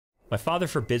My father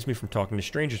forbids me from talking to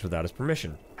strangers without his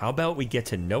permission. How about we get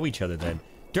to know each other then?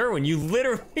 Dirwin, you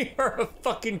literally are a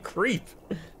fucking creep.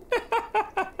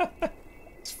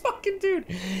 This fucking dude.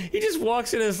 He just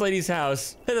walks into this lady's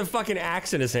house with a fucking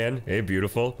axe in his hand. Hey,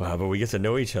 beautiful. How about we get to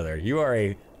know each other? You are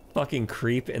a fucking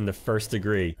creep in the first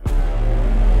degree.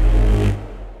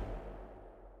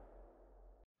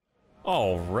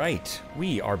 All right,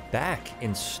 we are back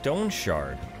in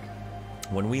Stoneshard.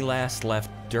 When we last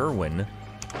left Dirwin,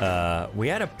 we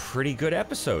had a pretty good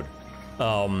episode.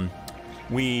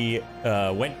 We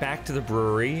went back to the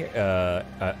brewery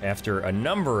after a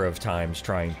number of times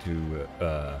trying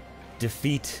to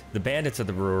defeat the bandits at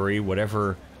the brewery.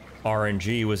 Whatever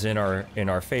RNG was in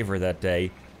our favor that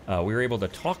day, we were able to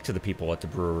talk to the people at the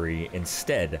brewery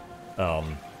instead,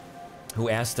 who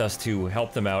asked us to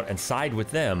help them out and side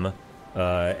with them,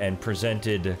 and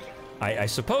presented, I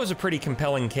suppose, a pretty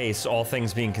compelling case, all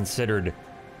things being considered,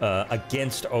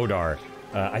 against Odar.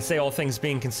 I say all things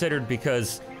being considered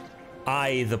because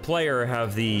I, the player,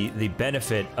 have the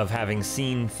benefit of having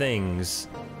seen things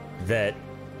that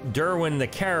Dirwin, the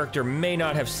character, may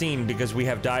not have seen because we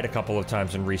have died a couple of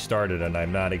times and restarted, and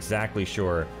I'm not exactly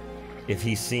sure if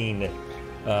he's seen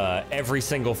every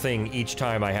single thing each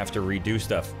time I have to redo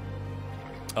stuff.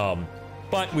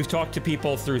 But we've talked to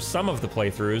people through some of the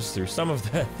playthroughs, through some of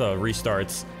the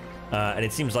restarts, and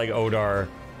it seems like Odar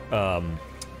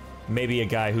may be a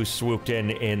guy who swooped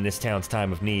in this town's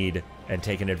time of need and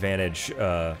taken advantage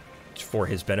for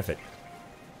his benefit.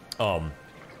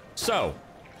 So,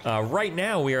 right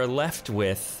now we are left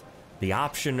with the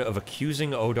option of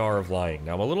accusing Odar of lying.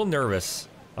 Now, I'm a little nervous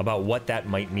about what that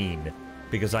might mean,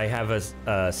 because I have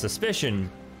a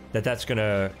suspicion that that's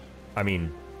gonna, I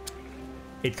mean,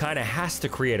 it kind of has to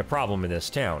create a problem in this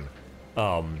town.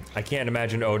 I can't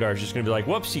imagine Odar's just gonna be like,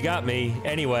 whoops, you got me.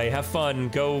 Anyway, have fun,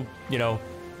 go, you know,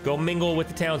 go mingle with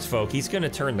the townsfolk. He's gonna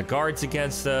turn the guards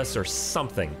against us or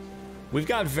something. We've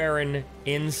got Varen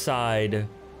inside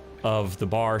of the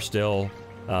bar still,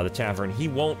 the tavern. He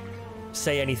won't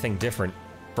say anything different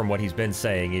from what he's been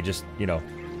saying. He just, you know,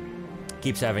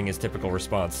 keeps having his typical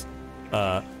response.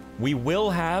 We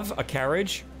will have a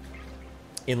carriage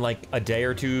in like a day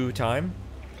or two time.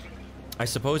 I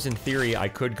suppose in theory I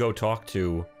could go talk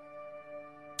to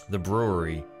the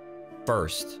brewery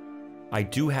first. I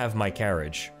do have my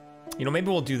carriage. You know, maybe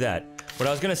we'll do that. What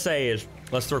I was gonna say is,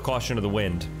 let's throw caution to the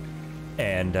wind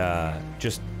and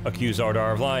just accuse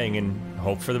Odar of lying and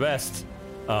hope for the best.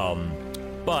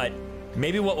 But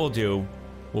maybe what we'll do,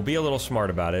 we'll be a little smart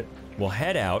about it. We'll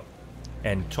head out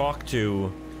and talk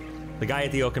to the guy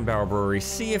at the Oak and Barrel Brewery,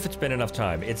 see if it's been enough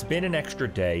time. It's been an extra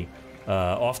day.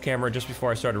 Off camera, just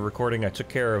before I started recording, I took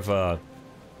care of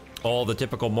all the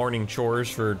typical morning chores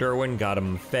for Dirwin, got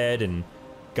him fed and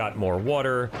got more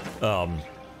water,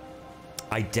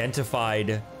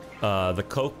 identified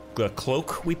the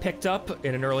cloak we picked up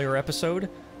in an earlier episode,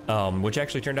 which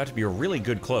actually turned out to be a really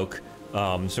good cloak.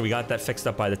 So we got that fixed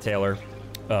up by the tailor.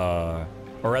 Or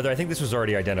rather, I think this was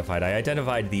already identified. I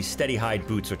identified the steady hide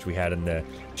boots, which we had in the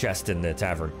chest in the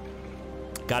tavern.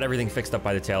 Got everything fixed up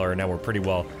by the tailor, and now we're pretty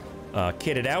well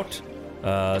kitted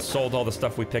out. Sold all the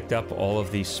stuff we picked up, all of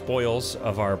the spoils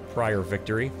of our prior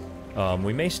victory.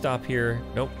 We may stop here.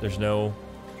 Nope, there's no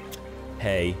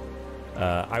hay.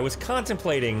 I was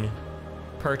contemplating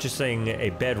purchasing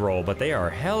a bedroll, but they are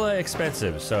hella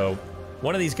expensive. So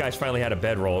one of these guys finally had a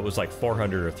bedroll. It was like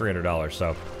 $400 or $300,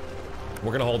 so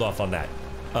we're gonna hold off on that.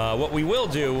 What we will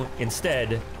do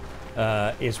instead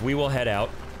is we will head out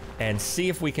and see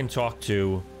if we can talk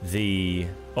to the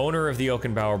owner of the Oak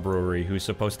and Barrel Brewery, who's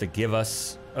supposed to give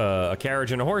us a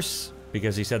carriage and a horse,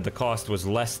 because he said the cost was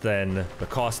less than the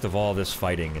cost of all this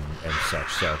fighting and such.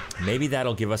 So maybe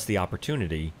that'll give us the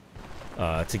opportunity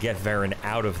to get Varen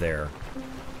out of there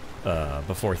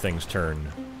before things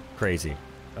turn crazy.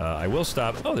 I will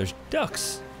stop. Oh, there's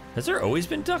ducks. Has there always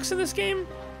been ducks in this game?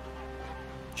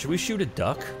 Should we shoot a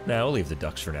duck? No, we'll leave the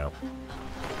ducks for now.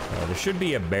 There should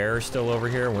be a bear still over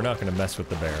here. We're not going to mess with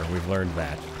the bear. We've learned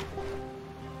that.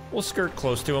 We'll skirt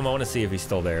close to him. I want to see if he's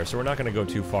still there, so we're not going to go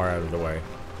too far out of the way.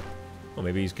 Well,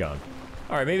 maybe he's gone.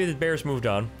 Alright, maybe the bear's moved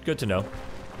on. Good to know.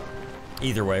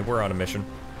 Either way, we're on a mission.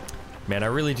 Man, I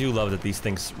really do love that these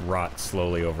things rot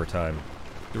slowly over time.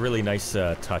 A really nice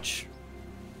touch.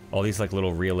 All these like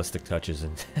little realistic touches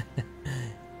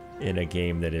in a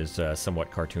game that is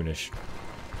somewhat cartoonish.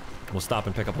 We'll stop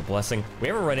and pick up a blessing. We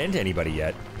haven't run into anybody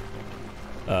yet.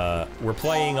 We're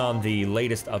playing on the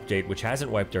latest update, which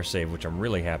hasn't wiped our save, which I'm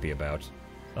really happy about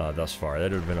thus far.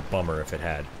 That would have been a bummer if it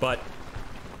had. But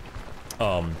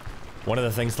one of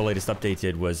the things the latest update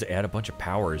did was add a bunch of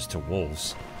powers to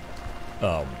wolves.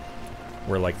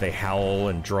 where like they howl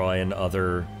and draw in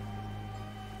other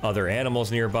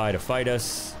animals nearby to fight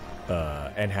us,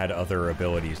 and had other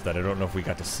abilities that I don't know if we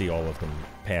got to see all of them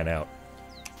pan out.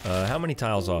 How many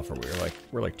tiles off are we?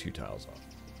 We're like 2 tiles off.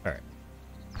 All right,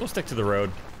 we'll stick to the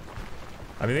road.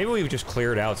 I mean, maybe we've just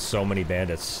cleared out so many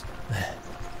bandits.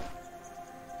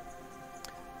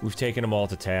 We've taken them all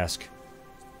to task.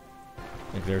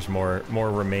 Like there's more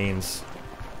remains.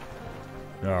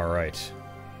 All right,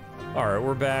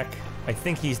 we're back. I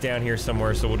think he's down here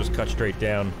somewhere, so we'll just cut straight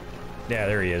down. Yeah,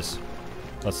 there he is.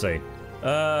 Let's see.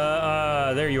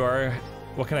 There you are.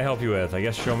 What can I help you with? I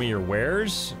guess show me your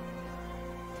wares.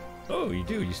 Oh, you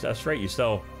do. That's right. You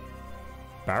sell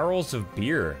barrels of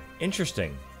beer.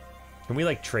 Interesting. Can we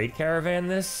like trade caravan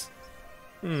this?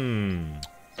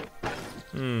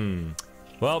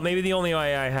 Well, maybe the only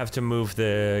way I have to move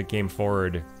the game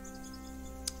forward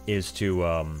is to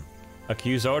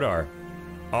accuse Odar.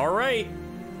 All right.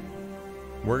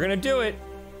 We're gonna do it.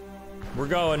 We're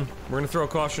going. We're gonna throw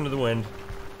caution to the wind.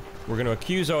 We're gonna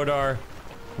accuse Odar.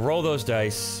 Roll those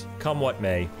dice. Come what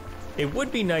may. It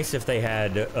would be nice if they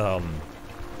had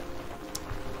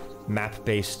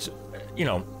map-based, you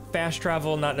know, fast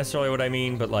travel. Not necessarily what I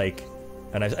mean, but like,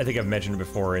 and I think I've mentioned it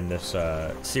before in this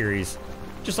series,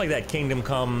 just like that Kingdom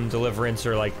Come Deliverance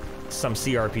or like some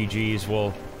CRPGs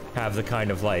will have the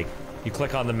kind of like, you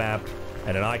click on the map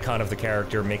and an icon of the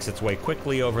character makes its way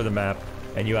quickly over the map,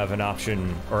 and you have an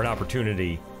option or an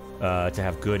opportunity to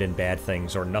have good and bad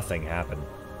things or nothing happen.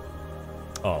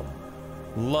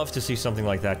 Love to see something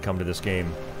like that come to this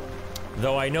game.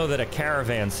 Though I know that a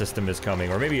caravan system is coming,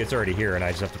 or maybe it's already here and I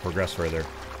just have to progress further.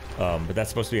 But that's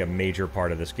supposed to be a major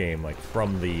part of this game. Like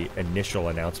from the initial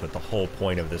announcement, the whole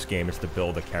point of this game is to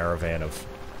build a caravan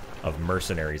of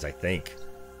mercenaries, I think.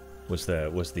 Was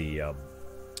the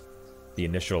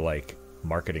initial like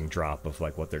marketing drop of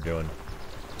like what they're doing.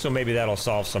 So maybe that'll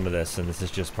solve some of this, and this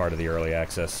is just part of the early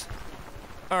access.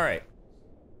 Alright.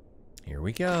 Here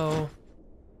we go.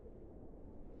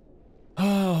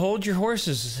 Hold your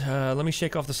horses. Let me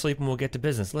shake off the sleep and we'll get to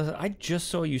business. Listen, I just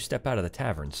saw you step out of the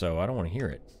tavern, so I don't want to hear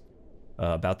it.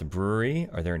 About the brewery,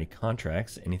 are there any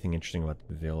contracts? Anything interesting about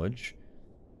the village?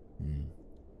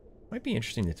 Might be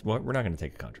interesting. Well, we're not going to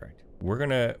take a contract. We're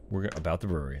gonna about the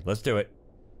brewery. Let's do it.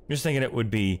 I'm just thinking it would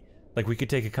be like we could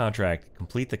take a contract,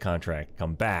 complete the contract,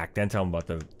 come back, then tell them about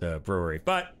the brewery.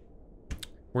 But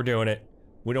we're doing it.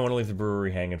 We don't want to leave the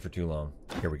brewery hanging for too long.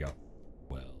 Here we go.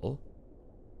 Well.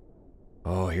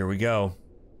 Oh, here we go.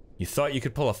 You thought you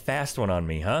could pull a fast one on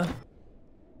me, huh?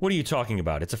 What are you talking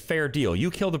about? It's a fair deal. You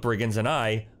kill the brigands and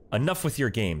enough with your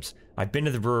games. I've been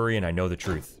to the brewery and I know the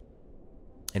truth.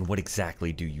 And what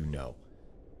exactly do you know?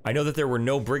 I know that there were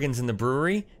no brigands in the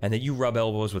brewery and that you rub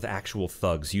elbows with actual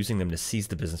thugs, using them to seize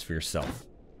the business for yourself.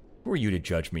 Who are you to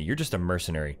judge me? You're just a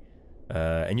mercenary.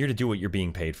 And you're to do what you're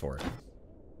being paid for.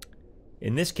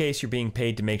 In this case, you're being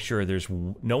paid to make sure there's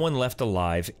no one left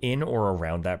alive in or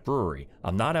around that brewery.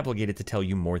 I'm not obligated to tell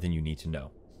you more than you need to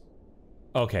know.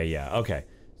 Okay, yeah, okay.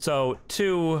 So,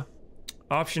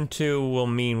 option 2 will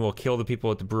mean we'll kill the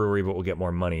people at the brewery, but we'll get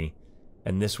more money.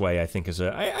 And this way, I think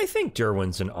I think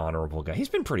Dirwin's an honorable guy. He's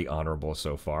been pretty honorable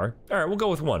so far. All right, we'll go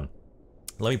with 1.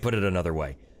 Let me put it another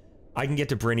way. I can get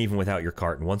to Bryn even without your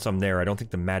cart, and once I'm there, I don't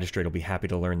think the magistrate will be happy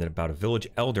to learn that about a village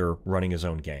elder running his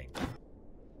own gang.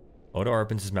 Odar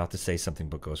opens his mouth to say something,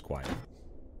 but goes quiet.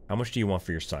 How much do you want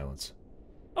for your silence?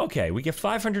 Okay, we get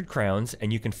 500 crowns,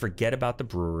 and you can forget about the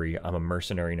brewery. I'm a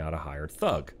mercenary, not a hired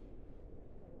thug.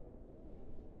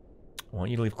 I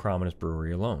want you to leave Cromwell's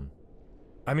brewery alone.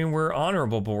 I mean, we're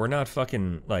honorable, but we're not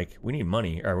fucking, like, we need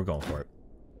money. All right, we're going for it.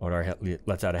 Odar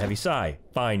lets out a heavy sigh.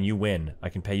 Fine, you win. I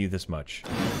can pay you this much.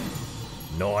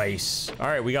 Nice. All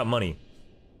right, we got money.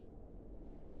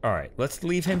 All right, let's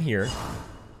leave him here.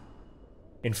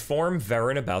 Inform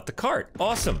Varen about the cart.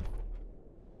 Awesome.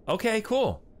 Okay,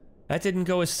 cool. That didn't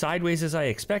go as sideways as I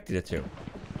expected it to.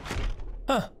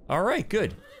 Huh, all right,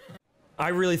 good. I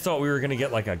really thought we were gonna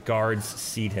get like a guards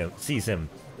seize him.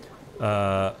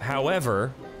 However,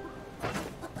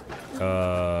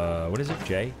 what is it,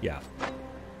 J? Yeah.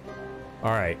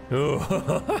 All right.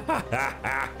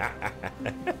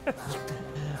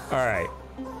 All right.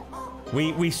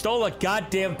 We stole a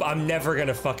goddamn, I'm never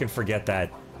gonna fucking forget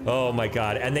that. Oh my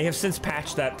god. And they have since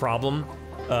patched that problem,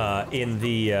 in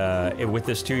the, with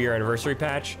this 2-year anniversary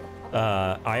patch.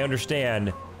 I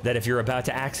understand that if you're about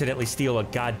to accidentally steal a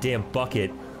goddamn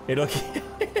bucket, it'll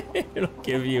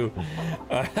give you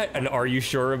an "Are you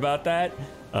sure about that?"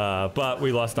 But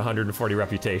we lost 140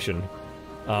 reputation.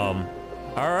 All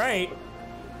right.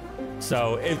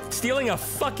 So if stealing a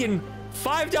fucking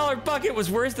 $5 bucket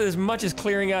was worth as much as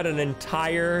clearing out an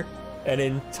entire an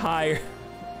entire...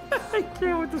 I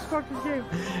can't with this fucking game.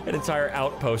 An entire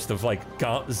outpost of, like,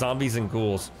 zombies and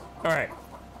ghouls. Alright.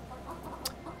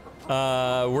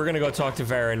 We're gonna go talk to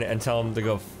Varen and tell him to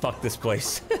go fuck this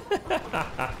place.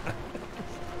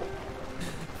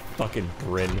 Fucking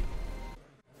Bryn.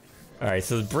 Alright,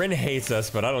 so Bryn hates us,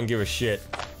 but I don't give a shit.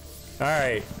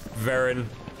 Alright, Varen.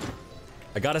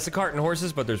 I got us a cart and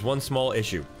horses, but there's one small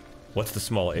issue. What's the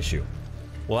small issue?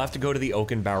 We'll have to go to the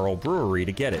Oak and Barrel Brewery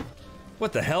to get it.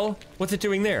 What the hell? What's it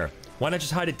doing there? Why not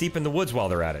just hide it deep in the woods while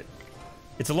they're at it?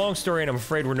 It's a long story and I'm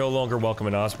afraid we're no longer welcome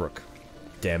in Osbrook.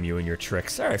 Damn you and your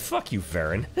tricks. Alright, fuck you,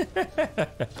 Varen.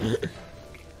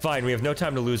 Fine, we have no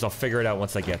time to lose. I'll figure it out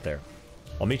once I get there.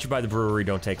 I'll meet you by the brewery,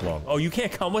 don't take long. Oh, you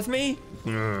can't come with me?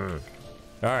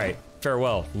 Alright,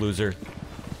 farewell, loser.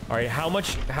 Alright, how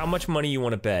much money you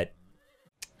want to bet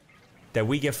that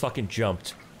we get fucking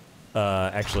jumped?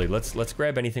 Actually, let's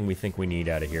grab anything we think we need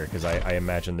out of here, because I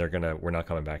imagine we're not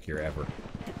coming back here ever.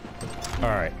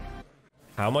 Alright.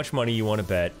 How much money you want to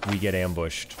bet we get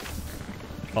ambushed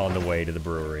on the way to the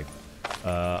brewery?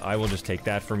 I will just take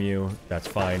that from you. That's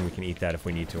fine, we can eat that if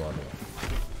we need to on the way.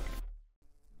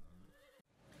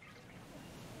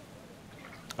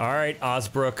 Alright,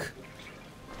 Osbrook.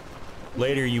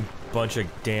 Later, you bunch of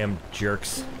damn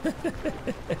jerks.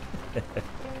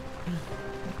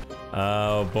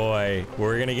 Oh boy,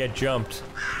 we're gonna get jumped.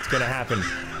 It's gonna happen.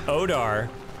 Odar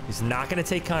is not gonna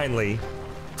take kindly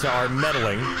to our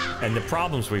meddling and the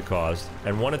problems we've caused,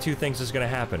 and one of two things is gonna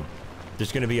happen.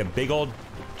 There's gonna be a big old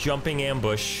jumping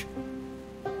ambush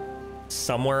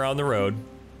somewhere on the road,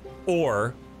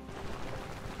 or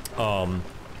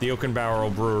the Oak and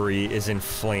Barrel Brewery is in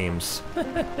flames.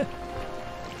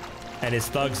 And his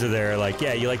thugs are there like,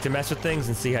 yeah, you like to mess with things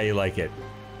and see how you like it.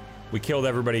 We killed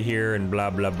everybody here and blah,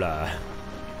 blah, blah.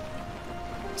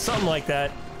 Something like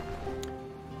that.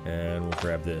 And we'll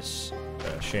grab this.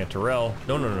 Chanterelle.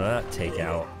 No, not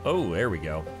takeout. Oh, there we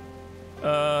go.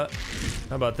 How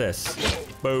about this?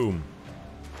 Boom.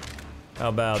 How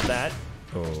about that?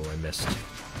 Oh, I missed.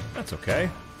 That's okay.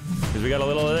 Because we got a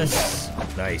little of this.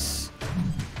 Nice.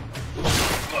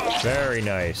 Very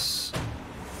nice.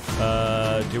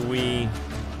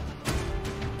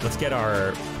 Let's get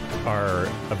our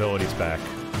abilities back.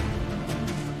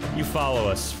 You follow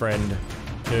us, friend.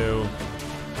 2,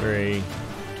 3,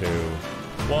 2,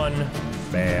 1.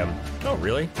 Bam. Oh,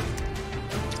 really?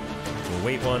 We'll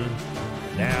wait one.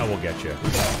 Now we'll get you.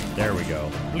 There we go.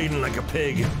 Bleeding like a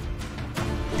pig.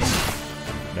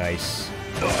 Nice.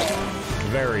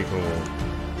 Very cool.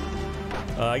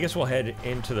 I guess we'll head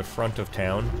into the front of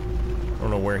town. I don't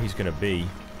know where he's gonna be.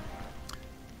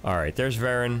 Alright, there's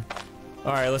Varen.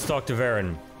 Alright, let's talk to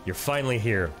Varen. You're finally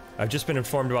here. I've just been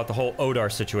informed about the whole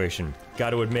Odar situation.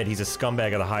 Gotta admit, he's a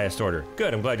scumbag of the highest order.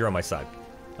 Good, I'm glad you're on my side.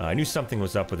 I knew something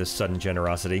was up with his sudden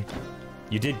generosity.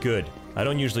 You did good. I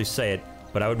don't usually say it,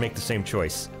 but I would make the same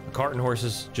choice. A cart and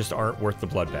horses just aren't worth the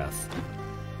bloodbath.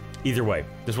 Either way,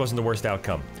 this wasn't the worst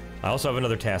outcome. I also have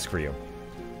another task for you.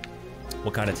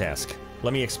 What kind of task?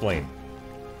 Let me explain.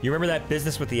 You remember that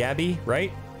business with the Abbey,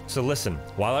 right? So listen,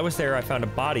 while I was there, I found a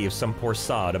body of some poor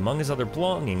sod. Among his other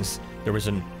belongings, there was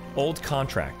an old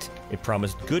contract. It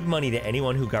promised good money to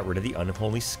anyone who got rid of the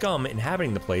unholy scum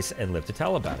inhabiting the place and lived to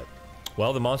tell about it.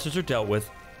 Well, the monsters are dealt with,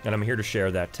 and I'm here to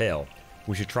share that tale.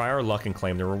 We should try our luck and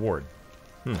claim the reward.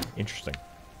 Interesting.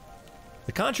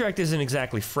 The contract isn't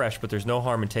exactly fresh, but there's no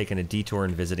harm in taking a detour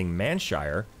and visiting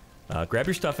Mannshire. Grab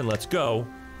your stuff and let's go.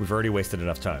 We've already wasted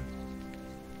enough time.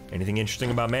 Anything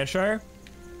interesting about Mannshire?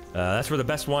 That's where the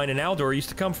best wine in Aldor used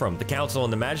to come from. The council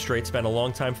and the magistrates spent a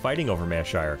long time fighting over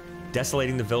Mannshire,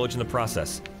 desolating the village in the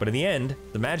process. But in the end,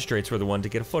 the magistrates were the one to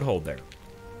get a foothold there.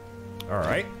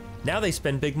 Alright. Now they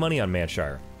spend big money on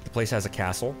Mannshire. The place has a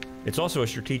castle. It's also a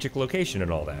strategic location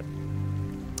and all that.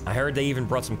 I heard they even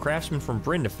brought some craftsmen from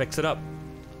Bryn to fix it up.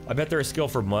 I bet they're a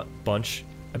skillful bunch.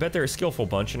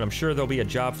 And I'm sure there'll be a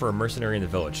job for a mercenary in the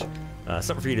village.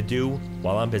 Something for you to do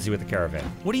while I'm busy with the caravan.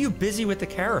 What are you busy with the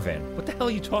caravan? What the hell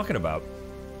are you talking about?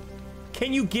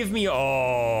 Can you give me...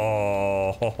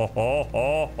 Oh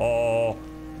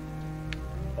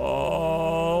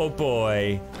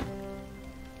boy.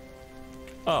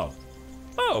 Oh,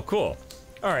 cool.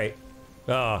 Alright.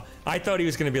 I thought he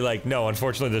was gonna be like, no,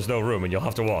 unfortunately there's no room and you'll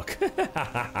have to walk.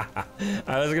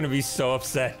 I was gonna be so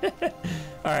upset.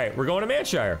 Alright, we're going to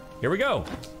Mannshire. Here we go.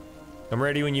 I'm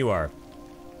ready when you are.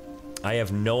 I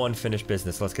have no unfinished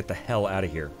business. Let's get the hell out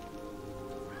of here.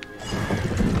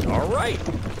 Alright.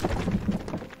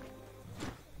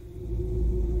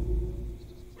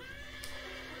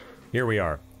 Here we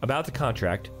are. About the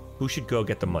contract, who should go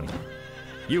get the money?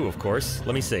 You, of course.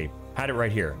 Let me see. Had it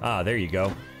right here. Ah, there you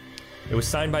go. It was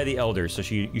signed by the elder, so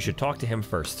you should talk to him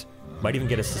first. Might even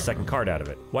get us a second cart out of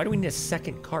it. Why do we need a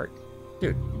second cart?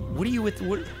 Dude, what are you with,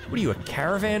 what are you, a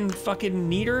caravan fucking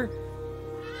neater?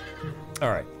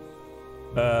 Alright.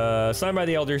 Signed by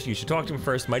the elders, you should talk to him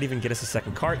first. Might even get us a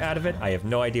second cart out of it. I have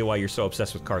no idea why you're so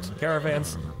obsessed with carts and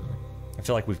caravans. I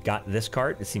feel like we've got this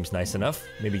cart. It seems nice enough.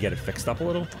 Maybe get it fixed up a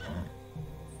little.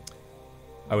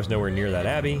 I was nowhere near that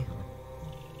abbey.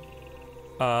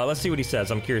 Let's see what he says.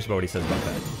 I'm curious about what he says about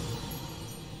that.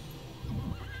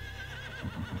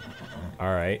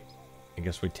 Alright. I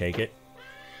guess we take it.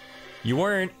 You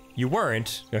weren't.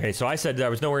 Okay, so I said I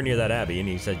was nowhere near that abbey, and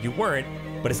he said you weren't,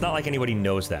 but it's not like anybody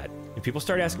knows that. If people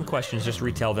start asking questions, just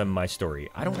retell them my story.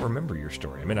 I don't remember your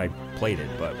story. I mean, I played it,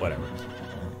 but whatever.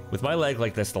 With my leg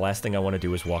like this, the last thing I want to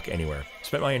do is walk anywhere.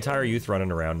 Spent my entire youth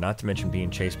running around, not to mention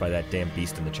being chased by that damn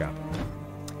beast in the chapel.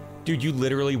 Dude, you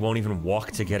literally won't even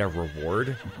walk to get a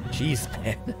reward? Jeez,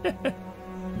 man.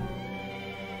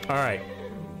 Alright.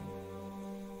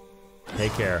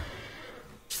 Take care.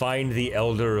 Find the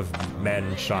Elder of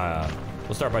Mannshire.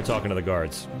 We'll start by talking to the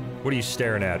guards. What are you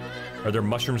staring at? Are there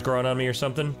mushrooms growing on me or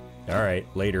something? Alright,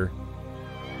 later.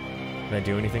 Can I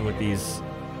do anything with these?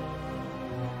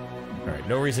 Alright,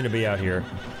 no reason to be out here.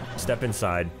 Step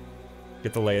inside.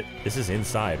 Get the lay. This is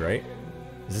inside, right?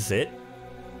 Is this it?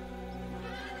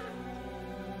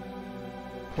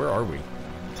 Where are we?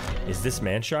 Is this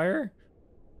Mannshire?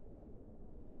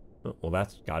 Oh, well,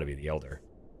 that's gotta be the Elder.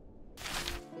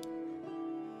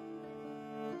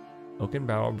 Oaken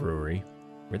Bower Brewery.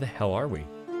 Where the hell are we?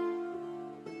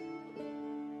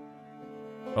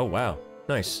 Oh, wow.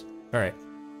 Nice. Alright.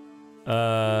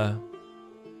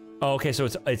 Oh, okay, so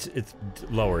it's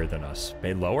lower than us.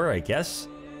 Maybe lower, I guess?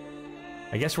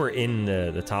 I guess we're in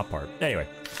the top part. Anyway,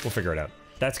 we'll figure it out.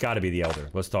 That's gotta be the Elder.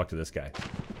 Let's talk to this guy.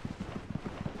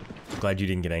 Glad you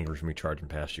didn't get angry for me charging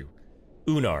past you.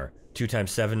 Unar. 2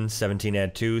 times 7, 17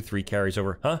 add 2, 3 carries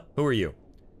over. Huh? Who are you?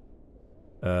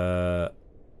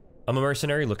 I'm a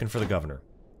mercenary looking for the governor.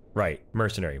 Right,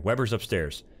 mercenary. Weber's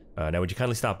upstairs. Now would you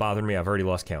kindly stop bothering me? I've already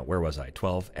lost count. Where was I?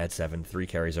 12, add 7, 3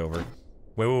 carries over.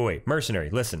 Wait.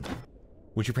 Mercenary, listen.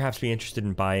 Would you perhaps be interested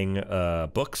in buying,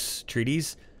 books,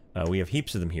 treaties? We have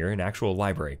heaps of them here, an actual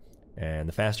library. And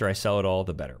the faster I sell it all,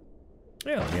 the better.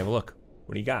 Yeah, let me have a look.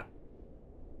 What do you got?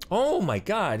 Oh my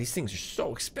god, these things are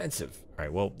so expensive.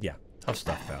 Alright, well, yeah. Tough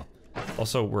stuff, pal.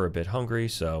 Also, we're a bit hungry,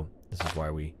 so this is why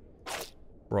we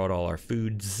brought all our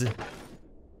foods.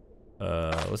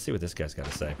 Let's see what this guy's got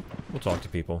to say. We'll talk to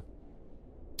people.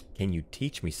 Can you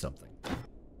teach me something?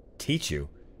 Teach you?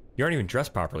 You aren't even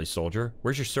dressed properly, soldier.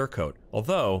 Where's your surcoat?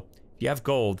 Although, if you have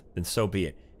gold, then so be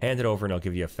it. Hand it over and I'll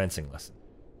give you a fencing lesson.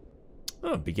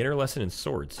 Oh, beginner lesson in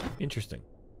swords. Interesting.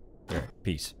 Alright,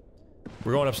 peace.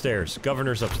 We're going upstairs.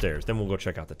 Governor's upstairs. Then we'll go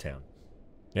check out the town.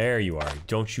 There you are.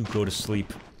 Don't you go to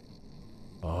sleep.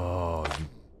 Oh,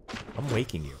 I'm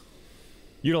waking you.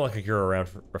 You don't look like you're around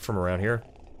from around here.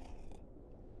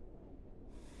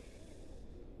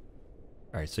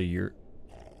 Alright, so are you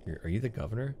the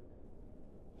governor?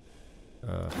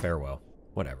 Farewell.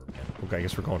 Whatever, man. Okay, I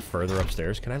guess we're going further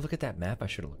upstairs. Can I look at that map? I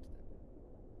should have looked at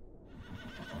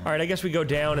that. Alright, I guess we go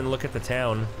down and look at the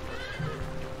town.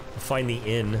 Find the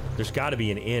inn. There's gotta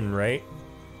be an inn, right?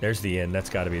 There's the inn.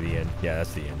 That's gotta be the inn. Yeah,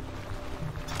 that's the inn.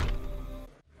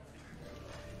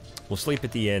 We'll sleep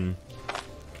at the inn.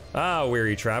 Ah,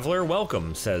 weary traveler,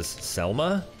 welcome, says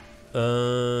Selma.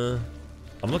 I'm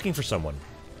looking for someone.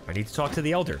 I need to talk to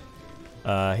the Elder.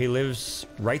 He lives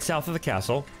right south of the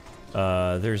castle.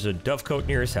 There's a dovecote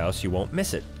near his house. You won't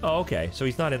miss it. Oh, okay. So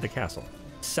he's not at the castle.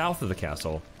 South of the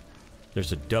castle,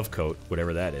 there's a dovecote,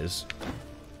 whatever that is.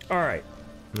 All right.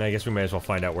 I guess we might as well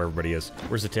find out where everybody is.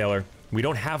 Where's the tailor? We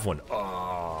don't have one.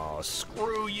 Oh,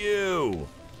 screw you.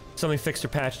 Something fixed or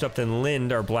patched up, then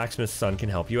Lind, our blacksmith's son, can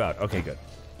help you out. Okay, good.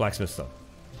 Blacksmith's son.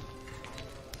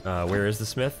 Where is the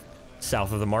smith?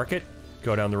 South of the market.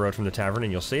 Go down the road from the tavern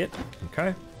and you'll see it.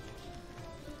 Okay.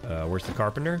 Where's the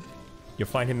carpenter? You'll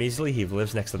find him easily. He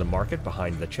lives next to the market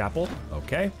behind the chapel.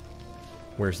 Okay.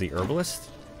 Where's the herbalist?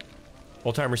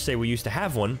 Old-timers say we used to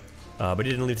have one, but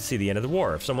he didn't live to see the end of the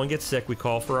war. If someone gets sick, we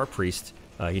call for our priest.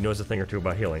 He knows a thing or two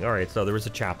about healing. All right, so there was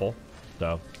a chapel.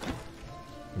 So,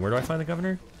 where do I find the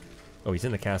governor? Oh, he's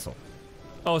in the castle.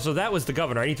 Oh, so that was the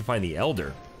governor. I need to find the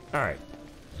elder. All right.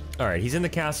 All right, he's in the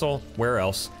castle. Where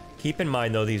else? Keep in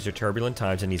mind, though, these are turbulent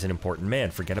times and he's an important man.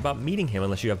 Forget about meeting him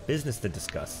unless you have business to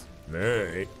discuss. All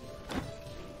right.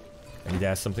 I need to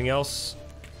ask something else.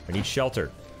 I need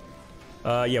shelter.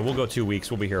 Yeah, we'll go 2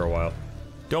 weeks. We'll be here a while.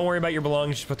 Don't worry about your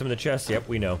belongings. Just put them in the chest. Yep,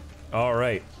 we know. All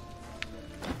right.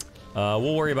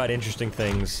 We'll worry about interesting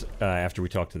things after we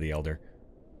talk to the elder.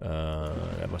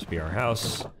 That must be our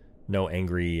house. No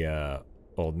angry,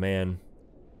 old man.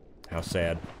 How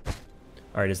sad.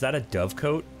 Alright, is that a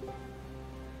dovecote?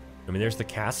 I mean, there's the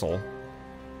castle.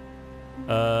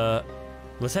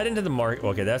 Let's head into the market.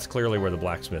 Okay, that's clearly where the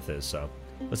blacksmith is, so.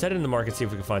 Let's head into the market, see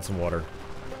if we can find some water.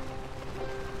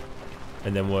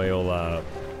 And then we'll,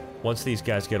 once these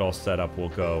guys get all set up, we'll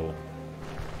go...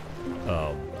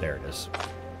 Oh, there it is.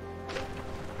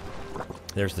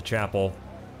 There's the chapel.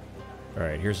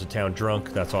 Alright, here's the town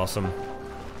drunk. That's awesome.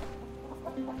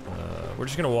 We're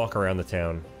just gonna walk around the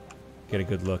town. Get a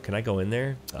good look. Can I go in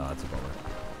there? Oh, that's a bummer.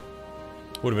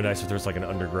 Would have been nice if there was like an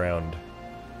underground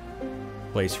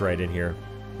place right in here.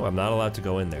 Oh, I'm not allowed to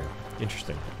go in there.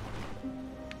 Interesting.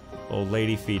 Old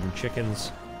lady feeding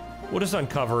chickens. We'll just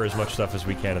uncover as much stuff as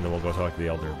we can and then we'll go talk to the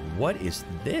elder. What is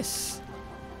this?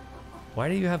 Why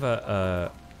do you have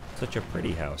such a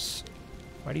pretty house?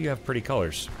 Why do you have pretty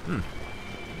colors?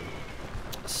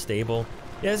 Stable.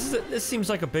 Yeah, this seems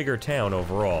like a bigger town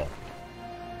overall.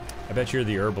 I bet you're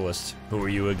the herbalist. Who are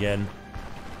you again?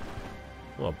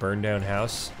 Well, burned down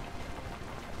house.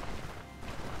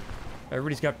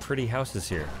 Everybody's got pretty houses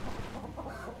here.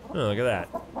 Oh, look at that.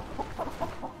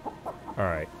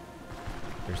 Alright.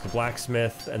 There's the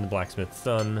blacksmith and the blacksmith's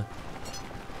son.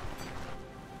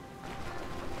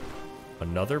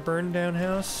 Another burned down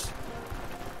house?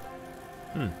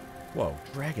 Whoa,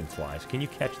 dragonflies. Can you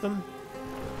catch them?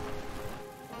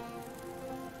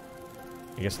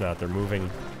 I guess not. They're moving.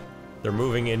 They're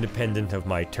moving independent of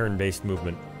my turn-based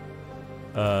movement.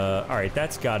 Alright,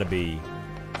 that's gotta be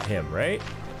him, right?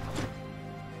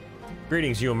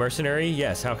 Greetings, you a mercenary?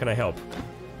 Yes, how can I help?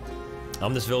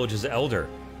 I'm this village's elder.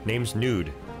 Name's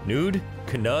Nude. Nude?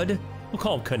 Kanud? We'll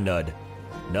call him Kanud.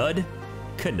 Nud?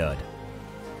 Kanud.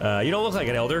 You don't look like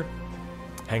an elder.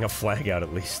 Hang a flag out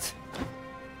at least.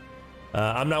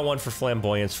 I'm not one for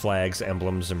flamboyance, flags,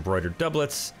 emblems, embroidered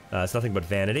doublets. It's nothing but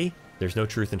vanity. There's no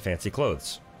truth in fancy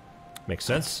clothes. Makes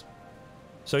sense?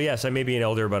 So yes, I may be an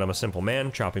elder, but I'm a simple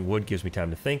man. Chopping wood gives me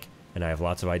time to think, and I have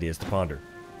lots of ideas to ponder.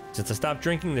 Since I stopped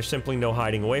drinking, there's simply no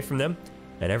hiding away from them,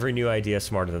 and every new idea is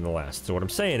smarter than the last. So what I'm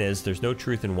saying is, there's no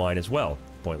truth in wine as well.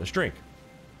 Pointless drink.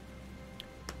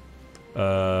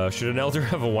 Should an elder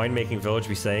of a winemaking village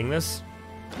be saying this?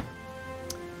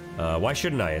 Why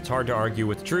shouldn't I? It's hard to argue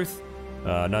with the truth.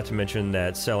 Not to mention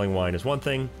that selling wine is one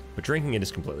thing, but drinking it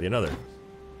is completely another.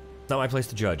 It's not my place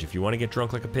to judge. If you want to get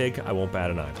drunk like a pig, I won't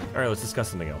bat an eye. Alright, let's discuss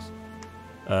something else.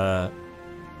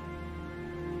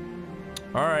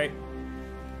 Alright.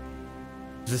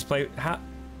 Does this play...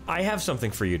 I have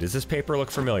something for you. Does this paper look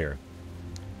familiar?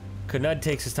 Kanud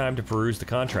takes his time to peruse the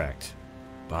contract.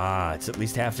 Bah, it's at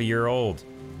least half a year old.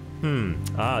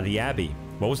 The Abbey.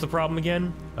 What was the problem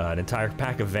again? An entire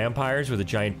pack of vampires with a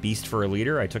giant beast for a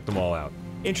leader? I took them all out.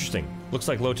 Interesting. Looks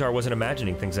like Lothar wasn't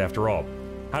imagining things after all.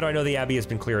 How do I know the Abbey has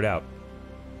been cleared out?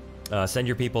 Send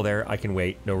your people there. I can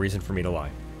wait. No reason for me to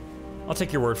lie. I'll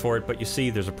take your word for it, but you see,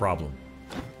 there's a problem.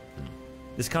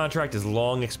 This contract is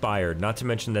long expired, not to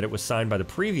mention that it was signed by the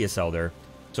previous elder,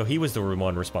 so he was the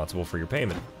one responsible for your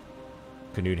payment.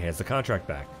 Kanud hands the contract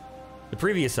back. The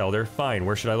previous elder? Fine,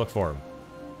 where should I look for him?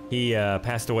 He,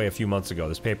 passed away a few months ago.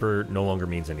 This paper no longer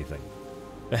means anything.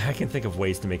 I can think of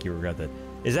ways to make you regret that.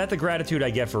 Is that the gratitude I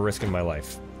get for risking my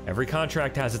life? Every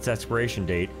contract has its expiration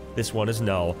date. This one is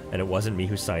null, and it wasn't me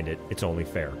who signed it. It's only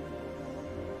fair.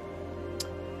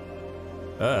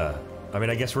 I mean,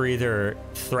 I guess we're either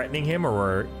threatening him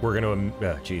or we're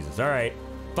gonna... Jesus. Alright.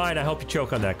 Fine, I hope you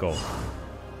choke on that goal.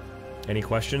 Any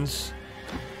questions?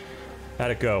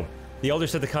 How'd it go? The elder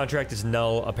said the contract is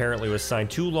null, apparently was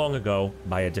signed too long ago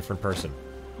by a different person.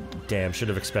 Damn, should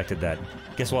have expected that.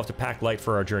 Guess we'll have to pack light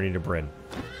for our journey to Bryn.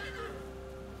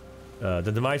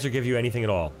 Did the miser give you anything at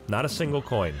all? Not a single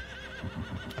coin.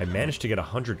 I managed to get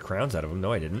 100 crowns out of him.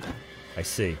 No, I didn't. I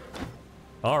see.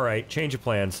 Alright, change of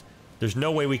plans. There's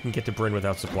no way we can get to Bryn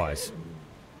without supplies.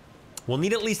 We'll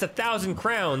need at least 1,000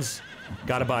 crowns.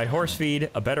 Gotta buy horse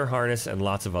feed, a better harness, and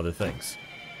lots of other things.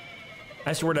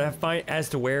 As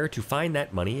to where to find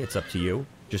that money, it's up to you.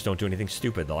 Just don't do anything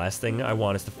stupid. The last thing I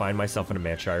want is to find myself in a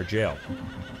Mannshire jail.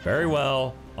 Very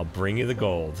well. I'll bring you the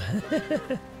gold.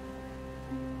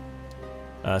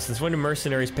 Since when do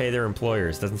mercenaries pay their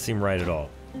employers? Doesn't seem right at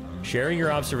all. Sharing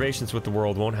your observations with the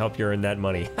world won't help you earn that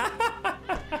money.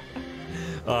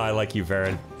 Oh, I like you,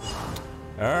 Varen.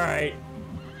 Alright.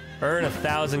 Earn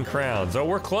 1,000 crowns. Oh,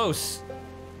 we're close.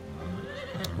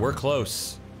 We're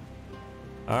close.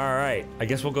 Alright. I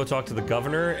guess we'll go talk to the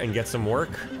governor and get some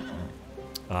work.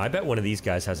 I bet one of these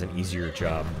guys has an easier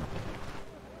job.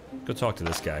 Go talk to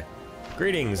this guy.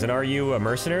 Greetings, and are you a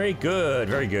mercenary? Good,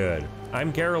 very good.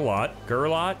 I'm Gerlot.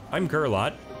 I'm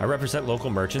Gerlot. I represent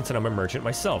local merchants, and I'm a merchant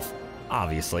myself.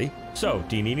 Obviously. So,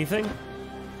 do you need anything?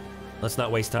 Let's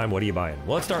not waste time. What are you buying?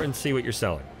 Well, let's start and see what you're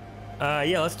selling.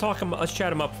 Yeah, let's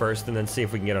chat him up first and then see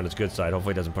if we can get on his good side.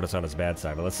 Hopefully it doesn't put us on his bad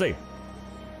side, but let's see.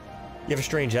 You have a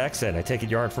strange accent. I take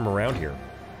it you aren't from around here.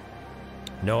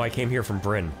 No, I came here from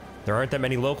Bryn. There aren't that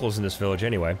many locals in this village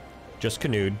anyway. Just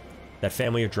Canood, that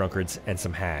family of drunkards, and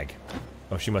some hag.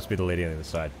 Oh, she must be the lady on the other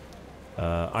side.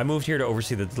 I moved here to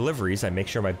oversee the deliveries. I make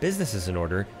sure my business is in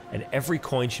order, and every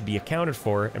coin should be accounted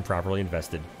for and properly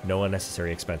invested. No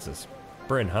unnecessary expenses.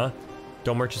 Bryn, huh?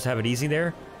 Don't merchants have it easy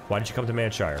there? Why did you come to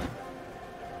Mannshire?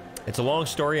 It's a long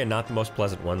story and not the most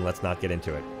pleasant one. Let's not get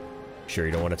into it. Sure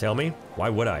you don't want to tell me? Why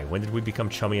would I? When did we become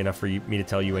chummy enough for me to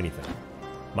tell you anything?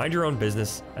 Mind your own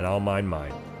business, and I'll mind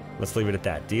mine. Let's leave it at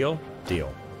that. Deal?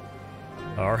 Deal.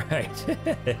 All right.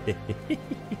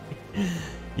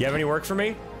 You have any work for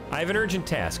me? I have an urgent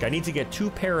task. I need to get 2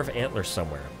 pair of antlers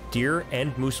somewhere. Deer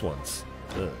and moose ones.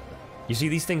 Ugh. You see,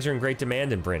 these things are in great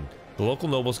demand in Bryn. The local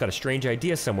noble's got a strange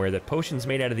idea somewhere that potions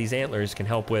made out of these antlers can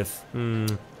help with,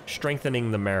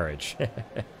 strengthening the marriage.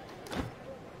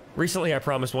 Recently, I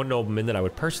promised one nobleman that I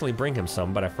would personally bring him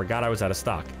some, but I forgot I was out of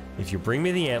stock. If you bring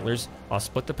me the antlers, I'll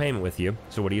split the payment with you.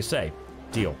 So what do you say?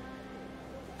 Deal.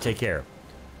 Take care.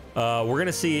 We're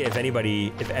gonna see if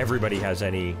everybody has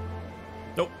any...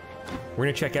 Nope. We're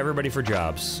gonna check everybody for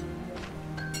jobs.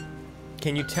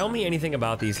 Can you tell me anything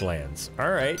about these lands?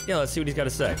 Alright, yeah, let's see what he's got to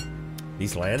say.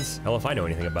 These lands? Hell if I know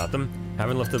anything about them.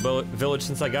 Haven't left the village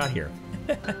since I got here.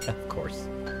 Of course.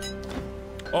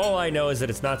 All I know is that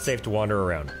it's not safe to wander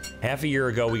around. Half a year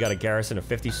ago, we got a garrison of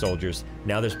 50 soldiers.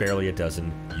 Now there's barely a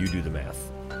dozen. You do the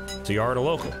math. So you aren't a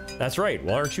local. That's right.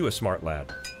 Well, aren't you a smart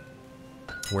lad?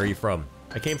 Where are you from?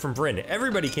 I came from Bryn.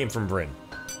 Everybody came from Bryn.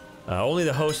 Only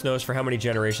the host knows for how many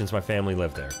generations my family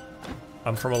lived there.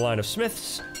 I'm from a line of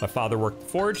smiths. My father worked the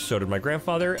forge, so did my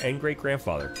grandfather and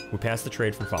great-grandfather. We passed the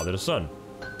trade from father to son.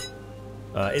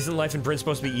 Isn't life in Bryn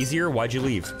supposed to be easier? Why'd you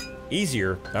leave?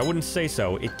 Easier? I wouldn't say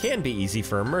so. It can be easy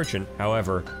for a merchant.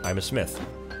 However, I'm a smith.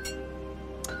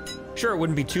 Sure, it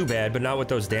wouldn't be too bad, but not with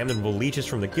those damnable leeches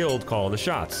from the guild calling the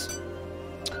shots.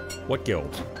 What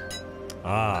guild?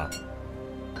 Ah.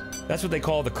 That's what they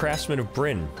call the craftsmen of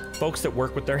Bryn. Folks that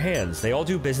work with their hands. They all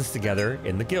do business together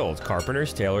in the guild.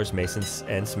 Carpenters, tailors, masons,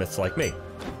 and smiths like me.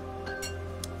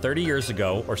 30 years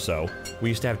ago or so, we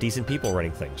used to have decent people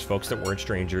running things. Folks that weren't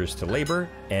strangers to labor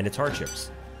and its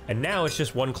hardships. And now it's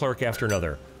just one clerk after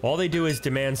another. All they do is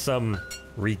demand some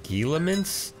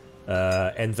regilements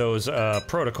and those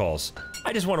protocols.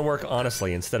 I just want to work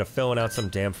honestly instead of filling out some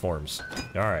damn forms.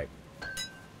 Alright.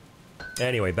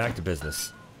 Anyway, back to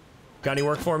business. Got any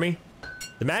work for me?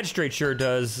 The magistrate sure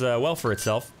does well for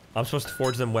itself. I'm supposed to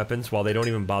forge them weapons while they don't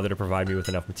even bother to provide me with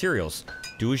enough materials.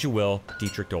 Do as you will,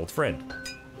 Dietrich, old friend.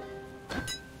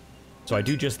 So I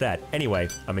do just that. Anyway,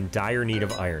 I'm in dire need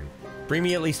of iron. Bring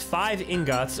me at least 5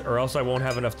 ingots or else I won't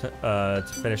have enough to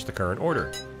finish the current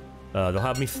order. They'll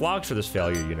have me flogged for this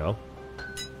failure, you know.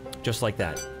 Just like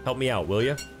that. Help me out, will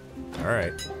you?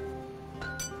 Alright.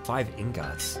 5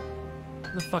 ingots.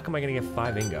 How the fuck am I gonna get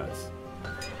 5 ingots?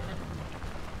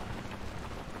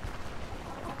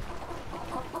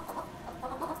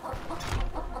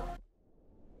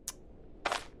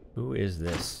 Who is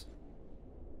this?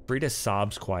 Frida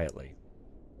sobs quietly.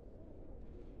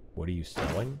 What are you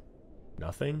selling?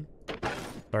 Nothing?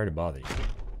 Sorry to bother you.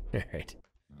 Alright.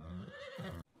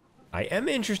 I am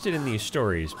interested in these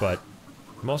stories, but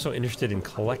I'm also interested in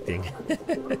collecting.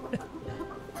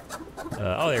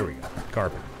 Oh, there we go.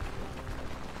 Carpet.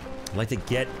 I'd like to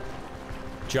get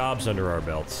jobs under our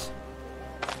belts.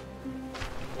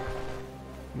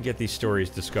 And get these stories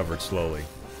discovered slowly.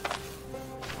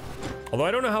 Although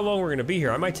I don't know how long we're going to be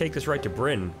here. I might take this right to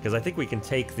Bryn, because I think we can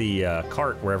take the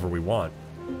cart wherever we want.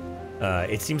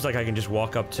 It seems like I can just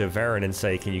walk up to Varen and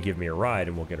say, can you give me a ride,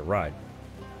 and we'll get a ride.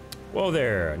 Whoa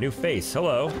there, a new face,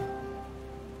 hello.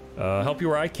 Help you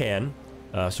where I can.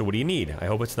 So what do you need? I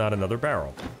hope it's not another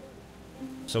barrel.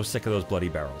 So sick of those bloody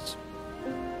barrels.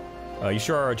 You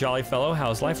sure are a jolly fellow.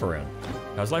 How's life around?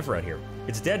 How's life around here?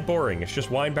 It's dead boring. It's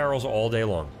just wine barrels all day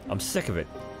long. I'm sick of it.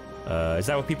 Is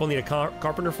that what people need a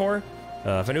carpenter for?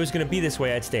 If I knew it was going to be this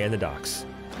way, I'd stay in the docks.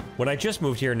 When I just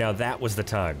moved here, now that was the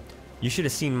time. You should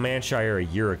have seen Mannshire a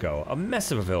year ago. A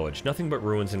mess of a village. Nothing but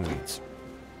ruins and weeds.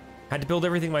 Had to build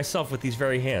everything myself with these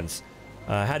very hands.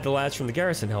 Had the lads from the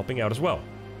garrison helping out as well.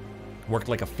 Worked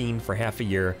like a fiend for half a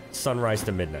year, sunrise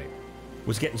to midnight.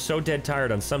 Was getting so dead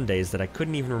tired on some days that I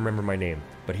couldn't even remember my name.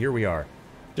 But here we are.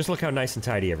 Just look how nice and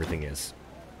tidy everything is.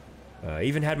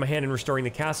 Even had my hand in restoring the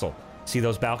castle. See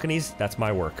those balconies? That's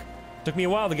my work. Took me a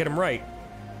while to get them right,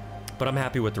 but I'm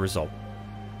happy with the result.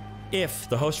 If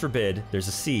the host forbid there's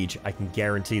a siege, I can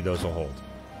guarantee those will hold.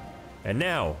 And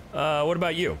now, what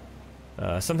about you?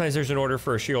 Sometimes there's an order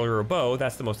for a shield or a bow.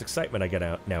 That's the most excitement I get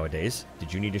out nowadays.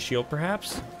 Did you need a shield,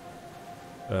 perhaps?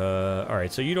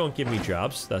 Alright, so you don't give me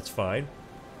jobs. That's fine.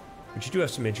 But you do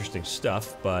have some interesting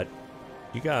stuff, but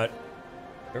you got...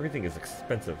 Everything is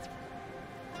expensive.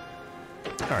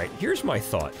 Alright, here's my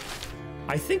thought.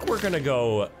 I think we're gonna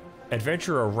go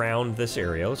adventure around this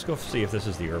area. Let's go see if this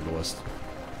is the herbalist.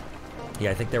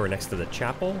 Yeah, I think they were next to the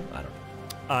chapel.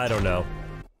 I don't know.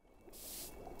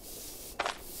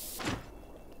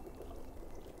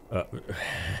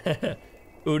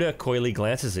 Uda coyly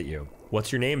glances at you.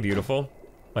 What's your name, beautiful?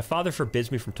 My father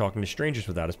forbids me from talking to strangers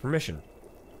without his permission.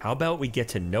 How about we get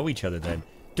to know each other then?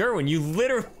 Dirwin, you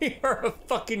literally are a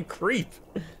fucking creep.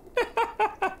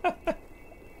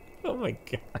 Oh my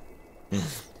god.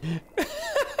 This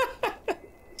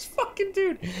fucking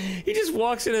dude. He just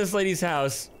walks into this lady's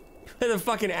house with a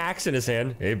fucking axe in his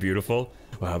hand. Hey, beautiful.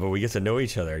 Wow, but we get to know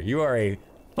each other. You are a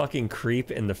fucking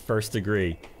creep in the first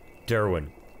degree. Dirwin.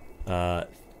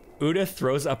 Uda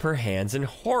throws up her hands in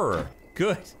horror.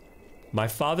 Good. My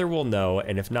father will know,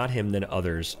 and if not him, then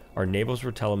others. Our neighbors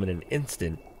will tell him in an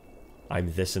instant,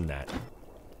 I'm this and that.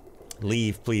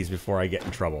 Leave, please, before I get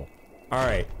in trouble.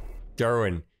 Alright,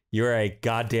 Dirwin, you're a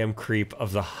goddamn creep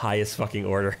of the highest fucking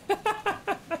order.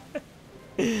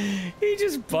 He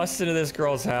just busts into this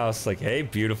girl's house like, hey,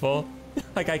 beautiful.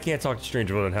 Like, I can't talk to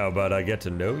strangers, but how about I get to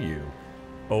know you?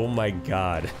 Oh my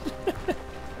god.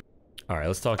 Alright,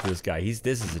 let's talk to this guy.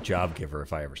 This is a job giver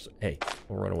if I ever... Hey,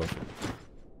 we'll run away from him.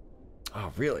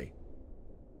 Oh, really?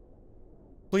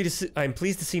 I'm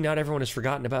pleased to see not everyone has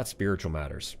forgotten about spiritual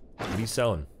matters. What are you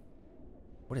selling?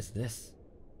 What is this?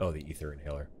 Oh, the ether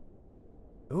inhaler.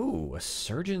 Ooh, a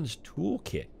surgeon's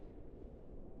toolkit.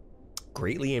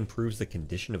 Greatly improves the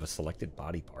condition of a selected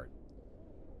body part.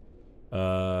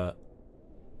 We're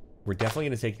definitely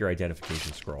going to take your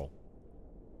identification scroll.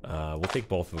 We'll take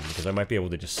both of them because I might be able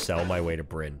to just sell my way to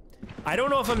Bryn. I don't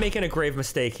know if I'm making a grave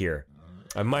mistake here.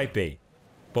 I might be.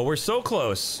 But we're so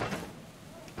close.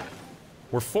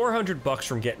 We're 400 bucks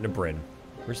from getting to Bryn.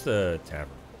 Where's the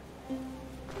tavern?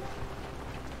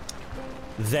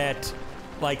 That,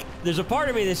 like, there's a part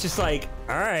of me that's just like,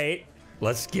 alright,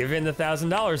 let's give in the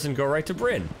 $1,000 and go right to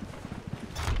Bryn.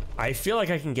 I feel like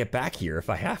I can get back here if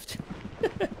I have to.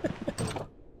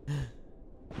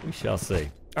 We shall see.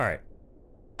 Alright.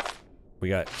 We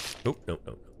got... Oh, no.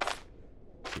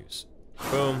 Use.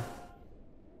 Boom.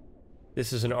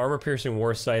 This is an armor-piercing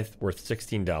war scythe worth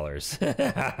 $16.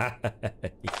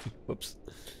 Whoops.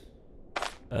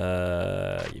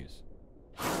 Use.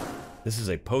 This is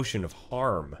a potion of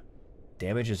harm.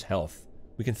 Damages health.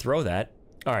 We can throw that.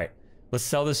 Alright. Let's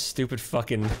sell this stupid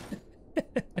fucking...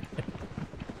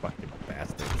 fucking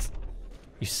bastards.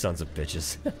 You sons of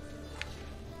bitches.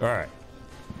 Alright.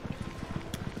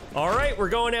 Alright, we're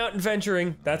going out and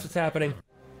venturing. That's what's happening.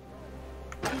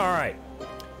 Alright.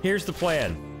 Here's the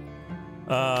plan.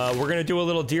 We're gonna do a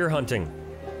little deer hunting.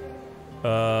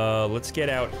 Let's get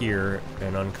out here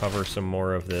and uncover some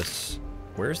more of this.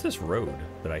 Where's this road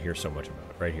that I hear so much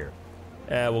about? Right here.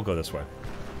 We'll go this way.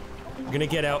 We're gonna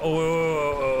get out.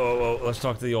 Oh, let's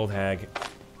talk to the old hag.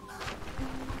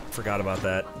 Forgot about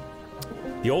that.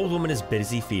 The old woman is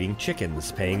busy feeding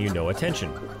chickens, paying you no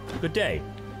attention. Good day.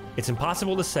 It's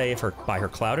impossible to say by her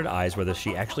clouded eyes whether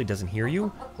she actually doesn't hear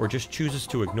you or just chooses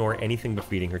to ignore anything but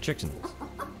feeding her chickens.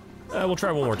 We'll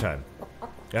try one more time.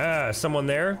 Someone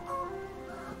there?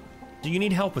 Do you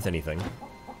need help with anything?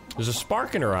 There's a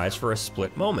spark in her eyes for a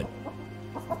split moment,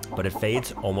 but it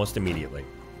fades almost immediately.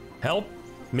 Help?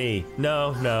 Me.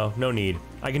 No need.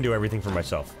 I can do everything for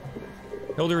myself.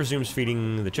 Hilda resumes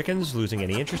feeding the chickens, losing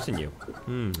any interest in you.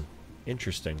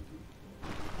 Interesting.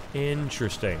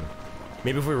 Interesting.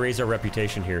 Maybe if we raise our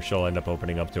reputation here, she'll end up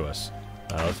opening up to us.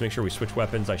 Let's make sure we switch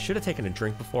weapons. I should have taken a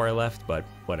drink before I left, but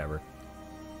whatever.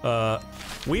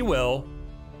 We will.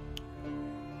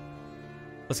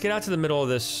 Let's get out to the middle of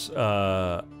this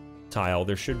tile.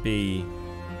 There should be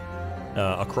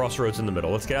a crossroads in the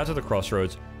middle. Let's get out to the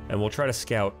crossroads, and we'll try to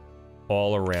scout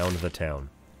all around the town.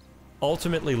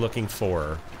 Ultimately looking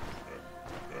for...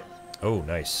 Oh,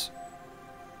 nice.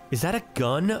 Is that a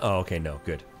gun? Oh, okay, no,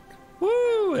 good.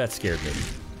 Woo, that scared me.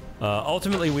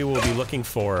 Ultimately, we will be looking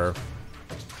for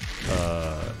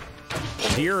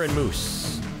deer and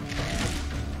moose.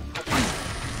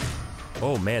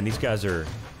 Oh man, these guys are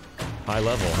high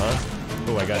level, huh?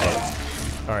 Oh, I got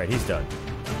hit. All right, he's done.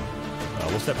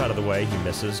 We'll step out of the way. He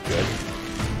misses. Good.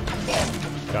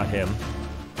 Got him.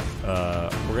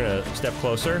 We're gonna step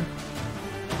closer.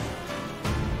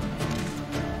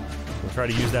 We'll try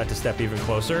to use that to step even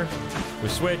closer. We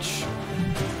switch.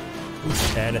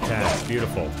 And attack.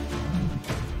 Beautiful.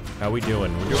 How we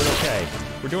doing? We're doing okay.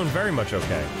 We're doing very much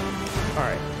okay.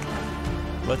 Alright.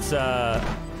 Let's,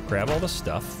 grab all the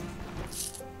stuff.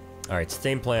 Alright,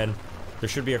 same plan. There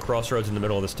should be a crossroads in the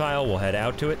middle of this tile. We'll head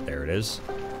out to it. There it is.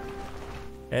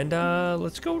 And,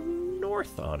 let's go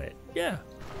north on it. Yeah.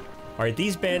 Alright,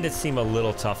 these bandits seem a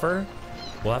little tougher.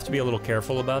 We'll have to be a little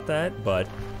careful about that, but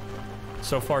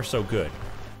so far so good.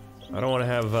 I don't want to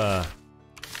have,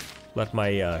 let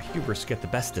my, hubris get the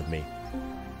best of me.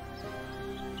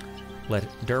 Let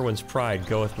Dirwin's pride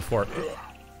goeth before...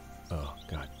 Oh,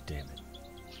 god damn it.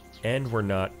 And we're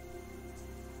not...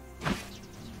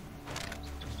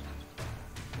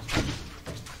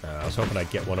 I was hoping I'd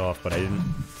get one off, but I didn't.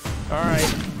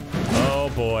 Alright. Oh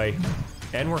boy.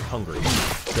 And we're hungry.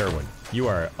 Dirwin, you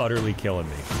are utterly killing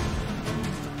me.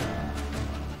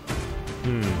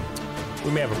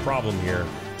 We may have a problem here.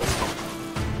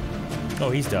 Oh,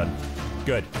 he's done.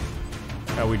 Good.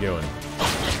 How we doing?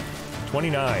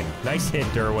 29. Nice hit,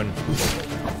 Dirwin.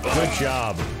 Good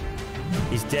job.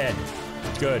 He's dead.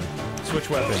 Good. Switch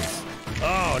weapons.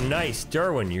 Oh, nice.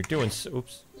 Dirwin, you're doing so...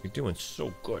 Oops. You're doing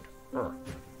so good.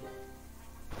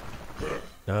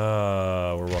 We're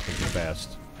walking too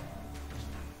fast.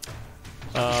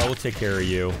 We'll take care of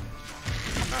you.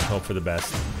 Hope for the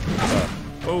best.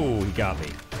 Oh, he got me.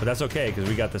 But that's okay, because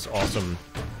we got this awesome...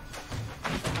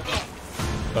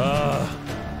 God.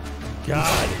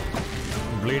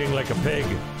 I'm bleeding like a pig.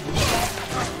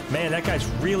 Man, that guy's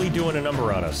really doing a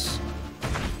number on us.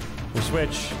 We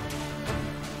switch.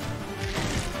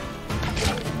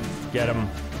 Get him.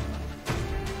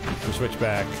 We switch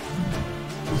back.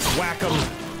 Whack him.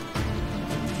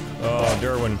 Oh,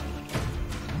 Dirwin.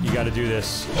 You gotta do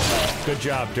this. Good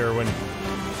job, Dirwin.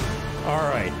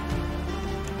 Alright.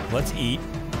 Let's eat.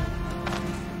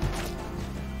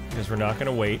 Because we're not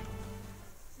gonna wait.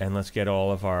 And let's get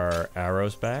all of our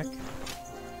arrows back.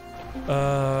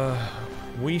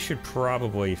 We should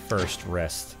probably first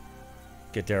rest.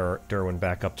 Get Dirwin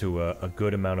back up to a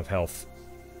good amount of health.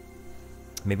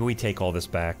 Maybe we take all this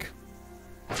back.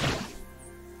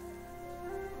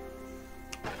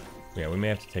 Yeah, we may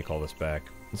have to take all this back.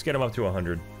 Let's get him up to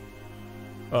 100.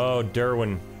 Oh,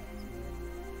 Dirwin.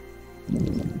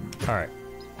 Alright.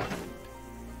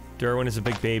 Dirwin is a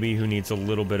big baby who needs a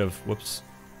little bit of... Whoops.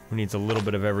 Who needs a little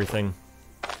bit of everything.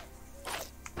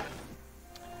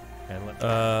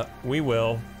 And we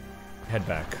will head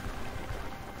back.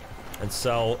 And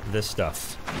sell this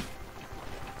stuff.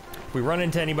 If we run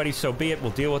into anybody, so be it.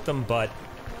 We'll deal with them, but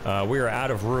we are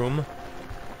out of room.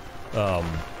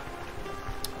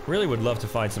 Really would love to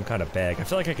find some kind of bag. I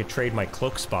feel like I could trade my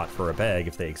cloak spot for a bag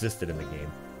if they existed in the game.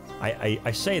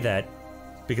 I say that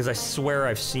because I swear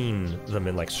I've seen them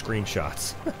in, like,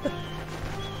 screenshots.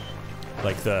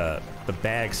 Like, the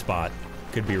bag spot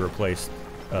could be replaced,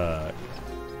 the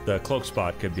cloak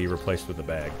spot could be replaced with the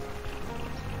bag.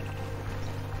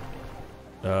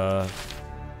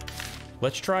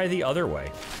 Let's try the other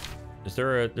way. Is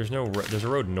there a... There's a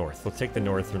road north. Let's take the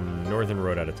northern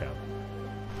road out of town.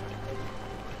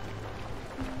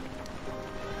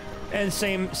 And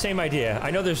same idea. I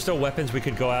know there's still weapons we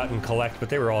could go out and collect, but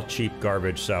they were all cheap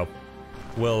garbage, so...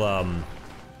 We'll,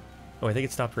 Oh, I think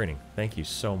it stopped raining. Thank you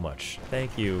so much.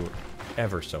 Thank you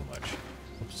ever so much.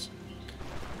 Oops.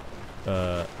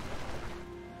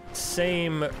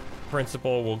 Same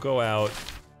principle. We'll go out.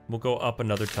 We'll go up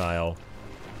another tile.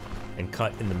 And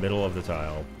cut in the middle of the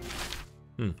tile.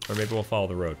 Or maybe we'll follow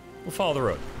the road. We'll follow the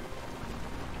road.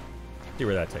 See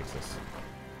where that takes us.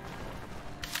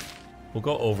 We'll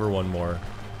go over one more.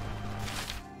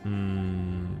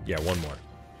 Yeah, one more.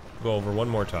 Go over one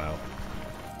more tile.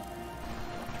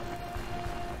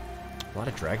 A lot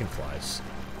of dragonflies.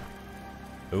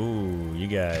 Ooh, you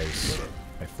guys.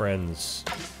 My friends.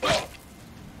 I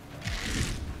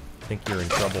think you're in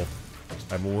trouble.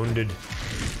 I'm wounded.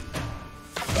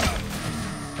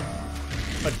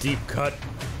 A deep cut.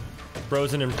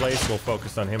 Frozen in place. We'll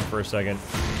focus on him for a second.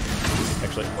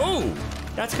 Actually, ooh!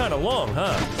 That's kind of long,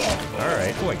 huh?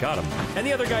 Alright. Oh, I got him. And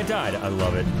the other guy died. I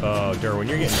love it. Oh, Dirwin,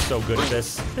 you're getting so good at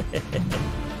this.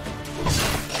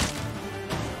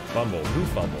 Fumble. Who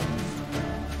fumbled?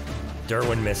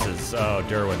 Dirwin misses. Oh,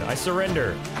 Dirwin. I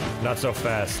surrender. Not so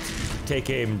fast. Take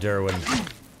aim, Dirwin.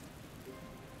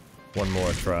 One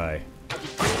more try.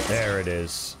 There it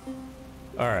is.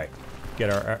 Alright. Get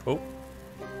our... Oh.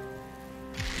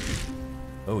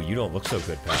 Oh, you don't look so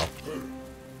good, pal.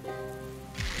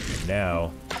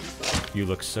 Now, you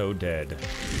look so dead.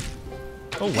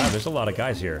 Oh, wow, there's a lot of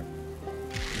guys here.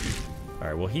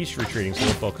 Alright, well, he's retreating, so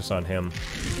we'll focus on him.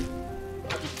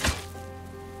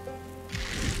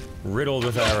 Riddled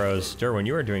with arrows. Dirwin,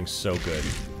 you are doing so good.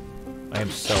 I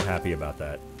am so happy about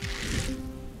that.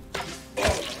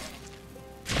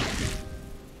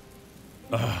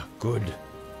 Ah, good.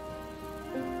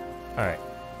 Alright.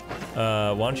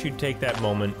 Why don't you take that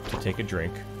moment to take a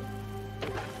drink?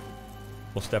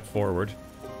 We'll step forward.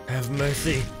 Have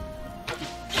mercy.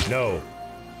 No.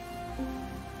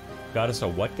 Got us a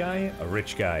what guy? A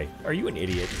rich guy. Are you an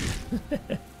idiot?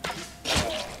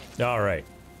 Alright.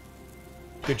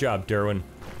 Good job, Dirwin.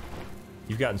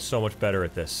 You've gotten so much better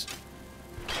at this.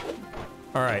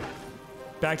 Alright.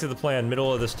 Back to the plan.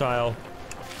 Middle of this tile.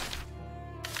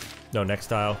 No, next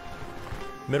tile.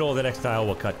 Middle of the next tile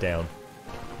we'll cut down.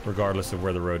 Regardless of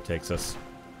where the road takes us.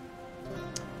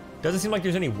 Doesn't seem like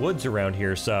there's any woods around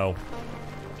here, so...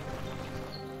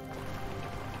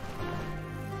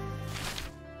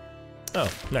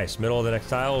 Oh, nice. Middle of the next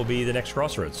tile will be the next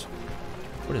crossroads.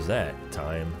 What is that?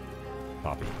 Time.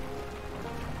 Poppy.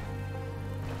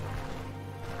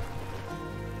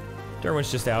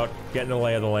 Dirwin's just out, getting the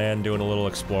lay of the land, doing a little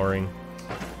exploring.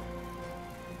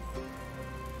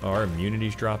 Oh, our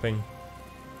immunity's dropping.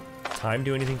 Time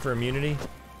do anything for immunity?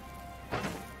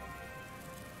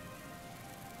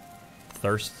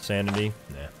 Thirst, sanity?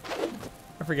 Nah.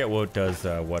 I forget what does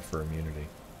what for immunity.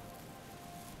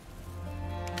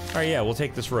 Alright, yeah, we'll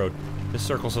take this road. This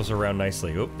circles us around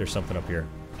nicely. Oop, there's something up here.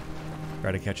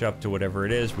 Try to catch up to whatever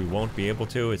it is. We won't be able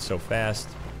to. It's so fast.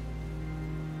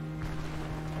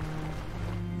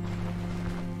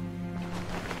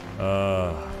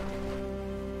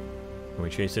 Can we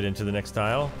chase it into the next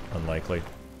tile? Unlikely.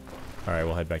 Alright,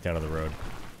 we'll head back down to the road.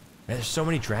 Man, there's so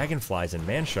many dragonflies in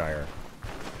Mannshire.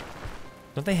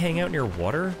 Don't they hang out near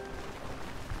water?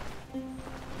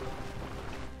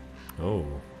 Oh.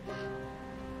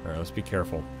 Alright, let's be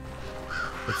careful.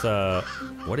 It's,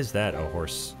 what is that? Oh,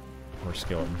 horse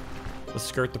skeleton. Let's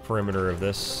skirt the perimeter of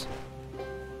this.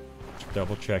 Just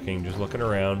double checking, just looking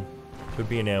around. Could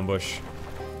be an ambush.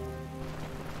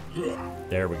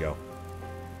 There we go.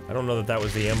 I don't know that that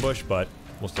was the ambush, but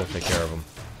we'll still take care of him.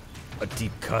 A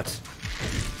deep cut.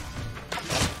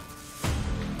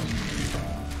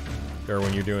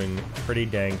 Dirwin, you're doing pretty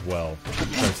dang well.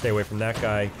 Trying to stay away from that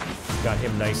guy. Got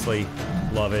him nicely.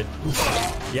 Love it.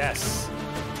 Yes!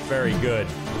 Very good.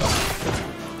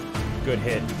 Good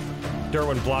hit.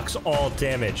 Dirwin blocks all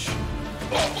damage.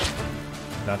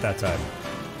 Not that time.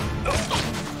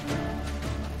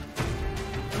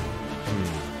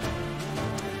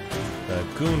 The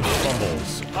goon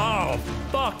fumbles. Oh,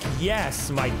 fuck yes!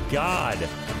 My god!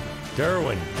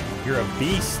 Dirwin, you're a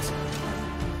beast.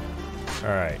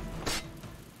 Alright.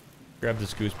 Grab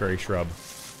this gooseberry shrub.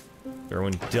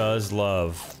 Dirwin does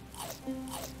love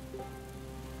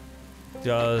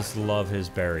his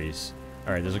berries.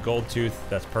 Alright, there's a gold tooth.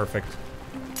 That's perfect.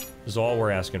 This is all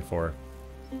we're asking for.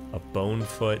 A bone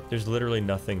foot. There's literally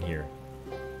nothing here.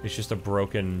 It's just a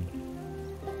broken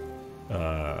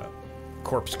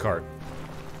corpse cart.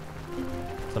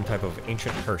 Some type of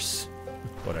ancient hearse.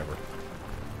 Whatever.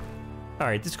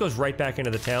 Alright, this goes right back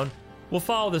into the town. We'll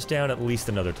follow this down at least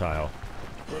another tile.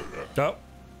 Oh.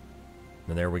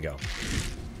 And there we go.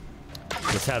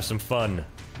 Let's have some fun.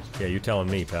 Yeah, you telling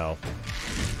me, pal.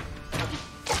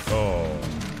 Oh.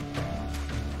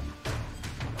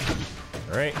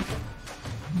 Alright.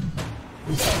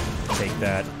 Take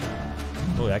that.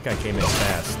 Oh, that guy came in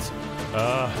fast.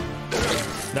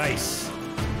 Nice.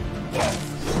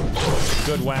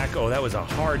 Good whack. Oh, that was a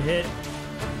hard hit.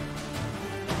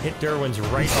 Hit Dirwin's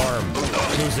right arm.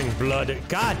 Losing blood.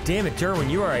 God damn it, Dirwin,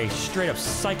 you are a straight-up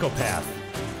psychopath.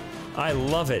 I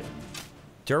love it.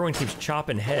 Dirwin keeps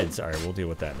chopping heads. Alright, we'll deal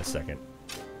with that in a second.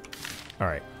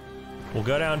 Alright. We'll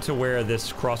go down to where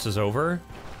this crosses over.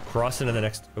 Cross into the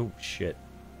next... Oh, shit.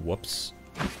 Whoops.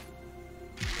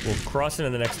 We'll cross into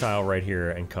the next tile right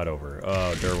here and cut over.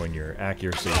 Oh, Dirwin, your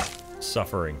accuracy.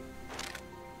 Suffering.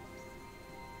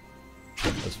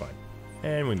 That's fine.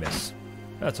 And we miss.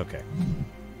 That's okay.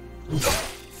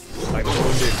 I'm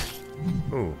wounded.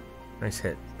 Ooh, nice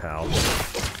hit, pal.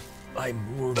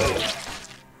 I'm wounded.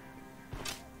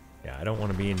 Yeah, I don't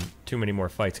want to be in too many more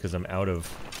fights because I'm out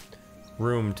of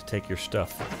room to take your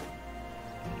stuff.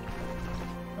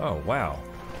 Oh, wow.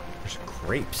 There's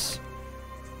grapes.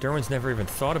 Dirwin's never even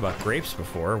thought about grapes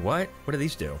before. What? What do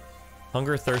these do?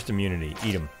 Hunger, thirst, immunity.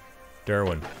 Eat them.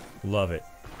 Dirwin. Love it.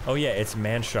 Oh yeah, it's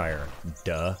Mannshire.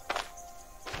 Duh.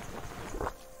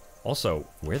 Also,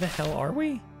 where the hell are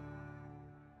we?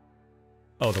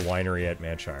 Oh, the winery at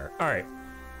Mannshire. Alright.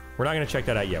 We're not going to check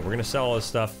that out yet. We're going to sell all this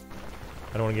stuff.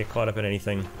 I don't want to get caught up in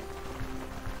anything. I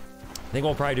think what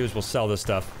we'll probably do is we'll sell this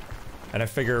stuff. And I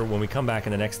figure when we come back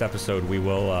in the next episode, we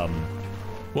will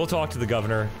We'll talk to the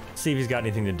governor, see if he's got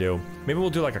anything to do. Maybe we'll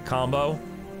do like a combo.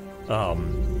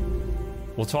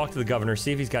 We'll talk to the governor,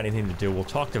 see if he's got anything to do. We'll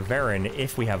talk to Varen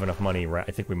if we have enough money. I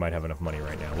think we might have enough money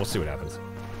right now. We'll see what happens.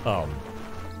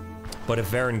 But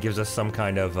if Varen gives us some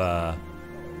kind of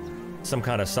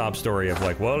sob story of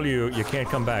like, well, you can't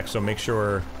come back, so make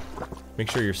sure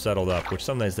you're settled up, which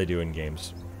sometimes they do in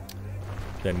games,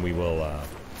 then we will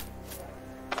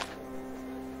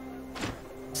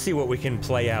see what we can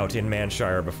play out in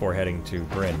Mannshire before heading to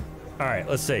Bryn. All right,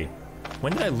 let's see.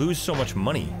 When did I lose so much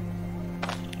money?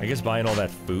 I guess buying all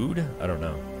that food? I don't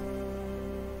know.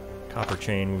 Copper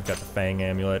chain, we've got the Fang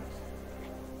amulet.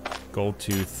 Gold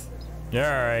tooth.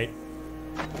 Alright.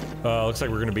 Looks like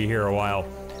we're gonna be here a while.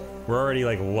 We're already,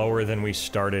 like, lower than we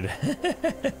started.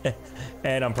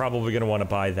 And I'm probably gonna want to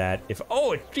buy that if...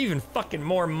 Oh, it's even fucking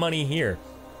more money here.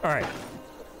 Alright.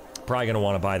 Probably gonna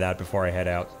want to buy that before I head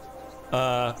out.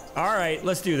 Alright,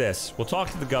 let's do this. We'll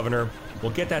talk to the governor.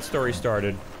 We'll get that story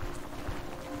started.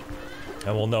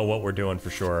 And we'll know what we're doing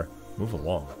for sure. Move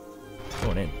along.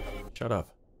 Going in. Shut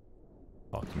up.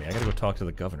 Talk to me. I gotta go talk to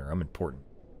the governor. I'm important.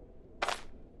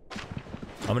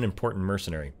 I'm an important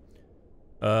mercenary.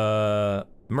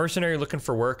 Mercenary looking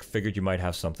for work. Figured you might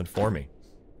have something for me.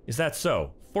 Is that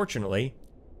so? Fortunately,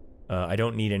 I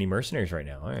don't need any mercenaries right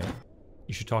now. Alright.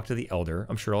 You should talk to the elder.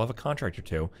 I'm sure I'll have a contract or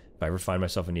two. If I ever find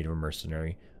myself in need of a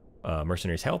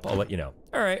mercenary's help, I'll let you know.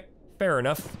 Alright. Fair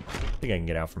enough. I think I can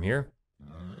get out from here.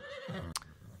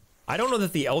 I don't know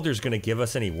that the elder's gonna give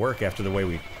us any work after the way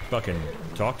we fucking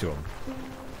talk to him.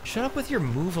 Shut up with your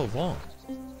move along.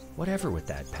 Whatever with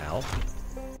that, pal.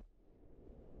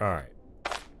 Alright.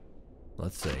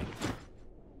 Let's see.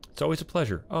 It's always a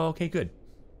pleasure. Oh, okay, good.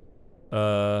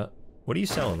 What are you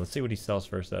selling? Let's see what he sells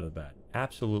first out of the bat.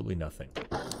 Absolutely nothing.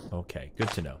 Okay, good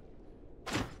to know.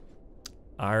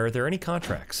 Are there any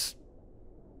contracts?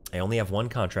 I only have one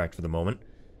contract for the moment.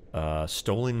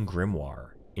 Stolen Grimoire.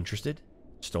 Interested?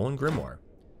 Stolen Grimoire.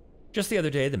 Just the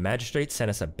other day, the magistrate sent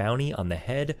us a bounty on the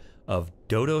head of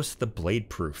Dodos the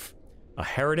Bladeproof. A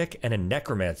heretic and a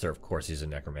necromancer. Of course he's a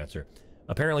necromancer.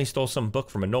 Apparently stole some book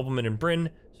from a nobleman in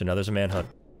Bryn, so now there's a manhunt.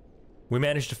 We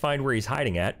managed to find where he's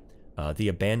hiding at. The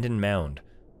abandoned mound.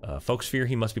 Folks fear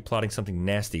he must be plotting something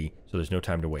nasty, so there's no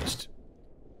time to waste.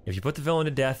 If you put the villain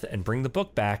to death and bring the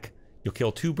book back, you'll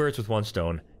kill 2 birds with 1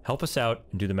 stone. Help us out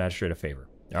and do the magistrate a favor.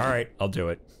 Alright, I'll do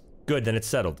it. Good, then it's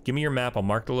settled. Give me your map, I'll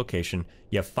mark the location.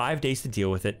 You have 5 days to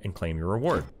deal with it and claim your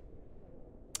reward.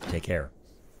 Take care.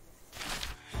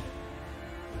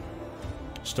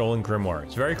 Stolen Grimoire.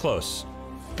 It's very close.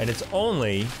 And it's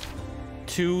only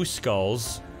 2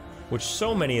 skulls, which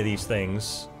so many of these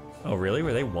things... Oh, really?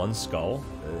 Were they 1 skull?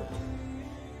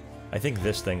 I think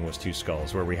this thing was 2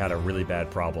 skulls, where we had a really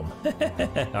bad problem.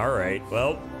 Alright,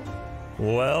 well...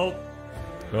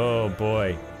 Oh,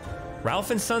 boy.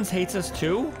 Ralph and Sons hates us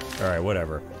too? Alright,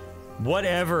 whatever.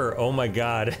 Whatever! Oh my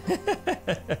god.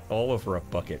 All over a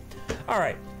bucket.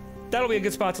 Alright. That'll be a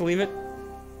good spot to leave it.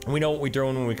 We know what we're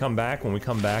doing when we come back. When we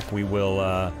come back, we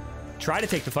will, try to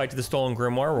take the fight to the Stolen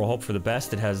Grimoire. We'll hope for the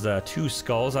best. It has, 2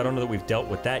 skulls. I don't know that we've dealt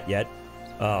with that yet.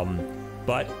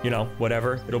 But, you know,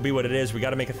 whatever. It'll be what it is. We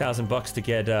gotta make $1,000 to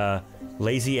get,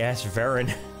 lazy-ass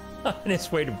Varen on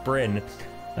his way to Bryn.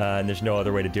 And there's no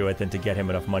other way to do it than to get him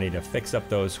enough money to fix up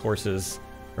those horses,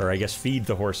 or I guess feed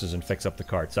the horses and fix up the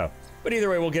cart. So, but either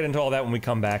way, we'll get into all that when we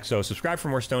come back. So subscribe for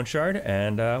more Stoneshard,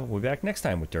 and we'll be back next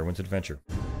time with Dirwin's Adventure.